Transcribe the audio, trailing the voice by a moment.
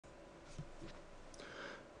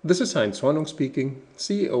This is Heinz Hornung speaking,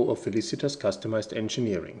 CEO of Felicitas Customized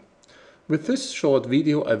Engineering. With this short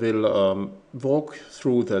video I will walk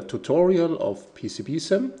through the tutorial of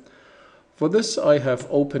PCBSIm. For this I have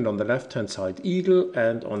opened on the left hand side Eagle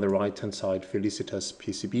and on the right hand side Felicitas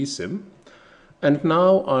PCBSIm. And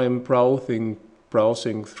now I'm browsing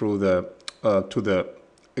through to the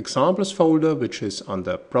examples folder, which is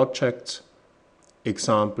under Projects,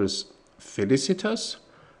 Examples, Felicitas.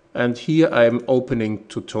 And here I'm opening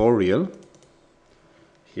tutorial.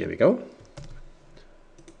 Here we go.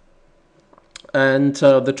 And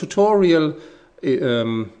the tutorial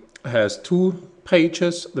has two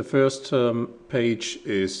pages. The first page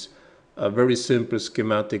is a very simple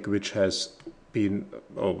schematic which has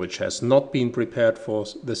not been prepared for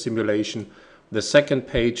the simulation. The second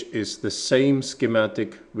page is the same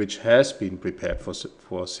schematic which has been prepared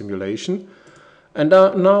for simulation. And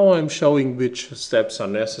now I'm showing which steps are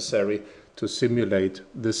necessary to simulate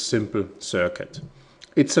this simple circuit.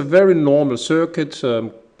 It's a very normal circuit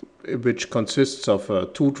which consists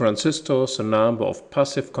of two transistors, a number of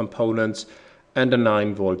passive components and a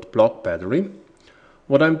 9-volt block battery.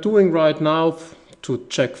 What I'm doing right now to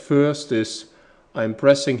check first is I'm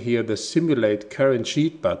pressing here the Simulate Current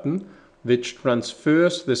Sheet button, which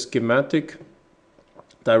transfers the schematic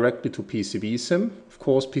directly to PCBSIm. Of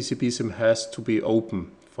course, PCBSIm has to be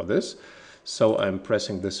open for this, so I'm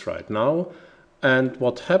pressing this right now. And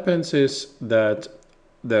what happens is that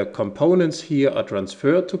the components here are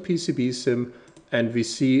transferred to PCBSIm, and we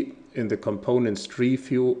see in the components tree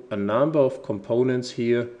view a number of components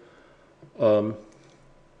here,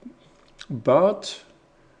 but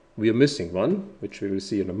we are missing one, which we will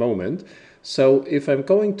see in a moment. So if I'm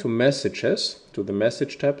going to Messages, to the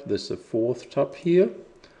Message tab, this is the fourth tab here,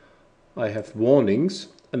 I have warnings,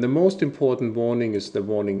 and the most important warning is the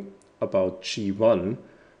warning about G1,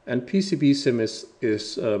 and PCBSIm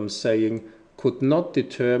is saying could not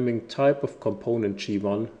determine type of component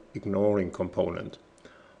G1, ignoring component.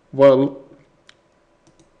 Well,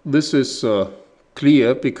 this is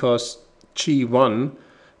clear because G1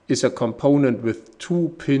 is a component with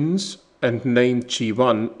two pins and named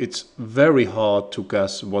G1. It's very hard to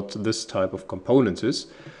guess what this type of component is.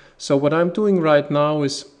 So what I'm doing right now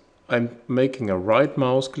is I'm making a right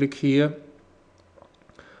mouse click here,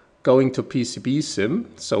 going to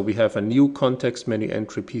PCBSIm. So we have a new context menu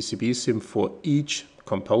entry PCBSIm for each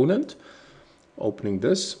component. Opening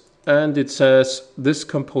this, and it says this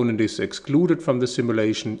component is excluded from the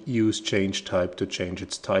simulation. Use change type to change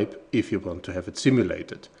its type if you want to have it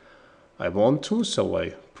simulated. I want to, so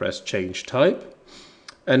I press change type.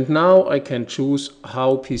 And now I can choose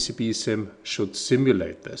how PCBSIm should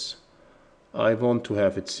simulate this. I want to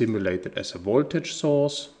have it simulated as a voltage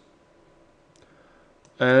source,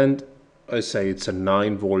 and I say it's a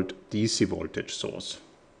 9-volt DC voltage source.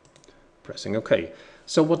 Pressing OK.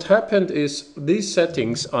 So what happened is these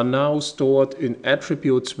settings are now stored in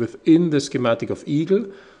attributes within the schematic of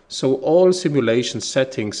Eagle. So all simulation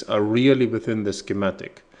settings are really within the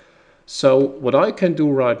schematic. So what I can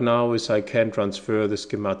do right now is I can transfer the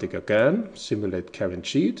schematic again, simulate current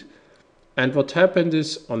sheet. And what happened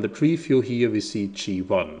is on the tree view here we see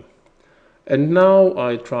G1. And now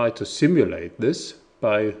I try to simulate this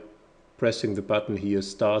by pressing the button here,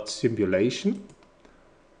 Start Simulation.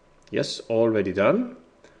 Yes, already done.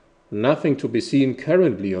 Nothing to be seen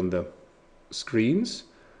currently on the screens.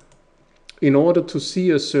 In order to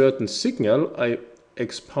see a certain signal, I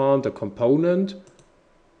expand a component,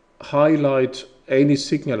 highlight any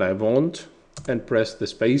signal I want, and press the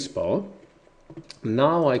spacebar.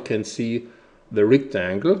 Now I can see the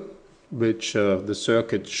rectangle which the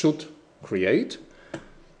circuit should create.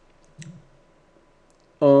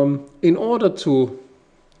 In order to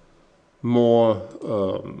more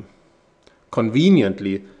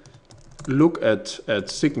conveniently look at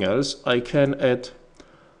signals, I can add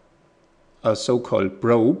a so-called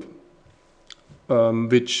probe,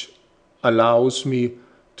 which allows me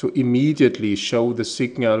to immediately show the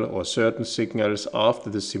signal or certain signals after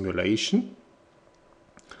the simulation.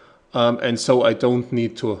 And so I don't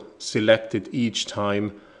need to select it each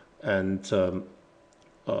time and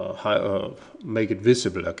make it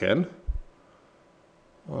visible again.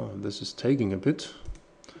 Oh, this is taking a bit.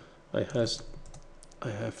 I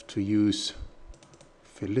have to use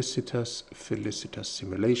Felicitas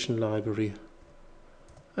simulation library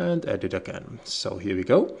and add it again. So here we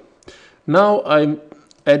go. Now I'm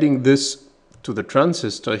adding this to the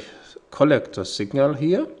transistor collector signal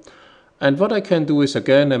here. And what I can do is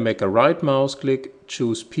again I make a right mouse click,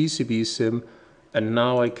 choose PCBSIm, and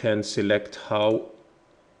now I can select how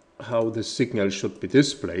the signal should be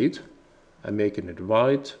displayed. I'm making it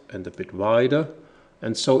wide and a bit wider,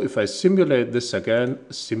 And so if I simulate this again,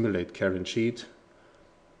 simulate current sheet,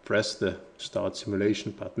 press the start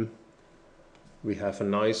simulation button, we have a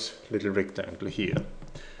nice little rectangle here.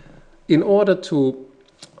 In order to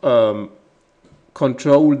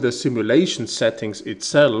control the simulation settings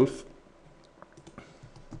itself,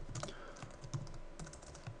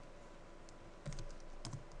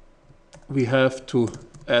 we have to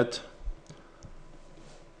add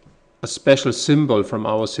a special symbol from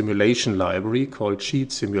our simulation library called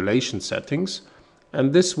sheet simulation settings,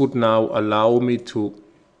 and this would now allow me to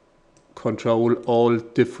control all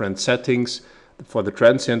different settings for the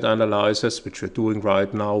transient analyzers, which we're doing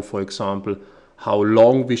right now. For example, how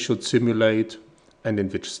long we should simulate and in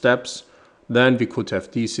which steps. Then we could have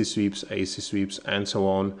DC sweeps, AC sweeps, and so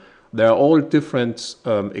on. There are all different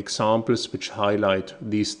examples which highlight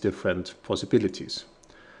these different possibilities.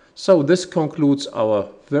 So this concludes our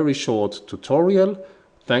very short tutorial.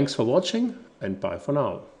 Thanks for watching and bye for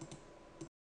now.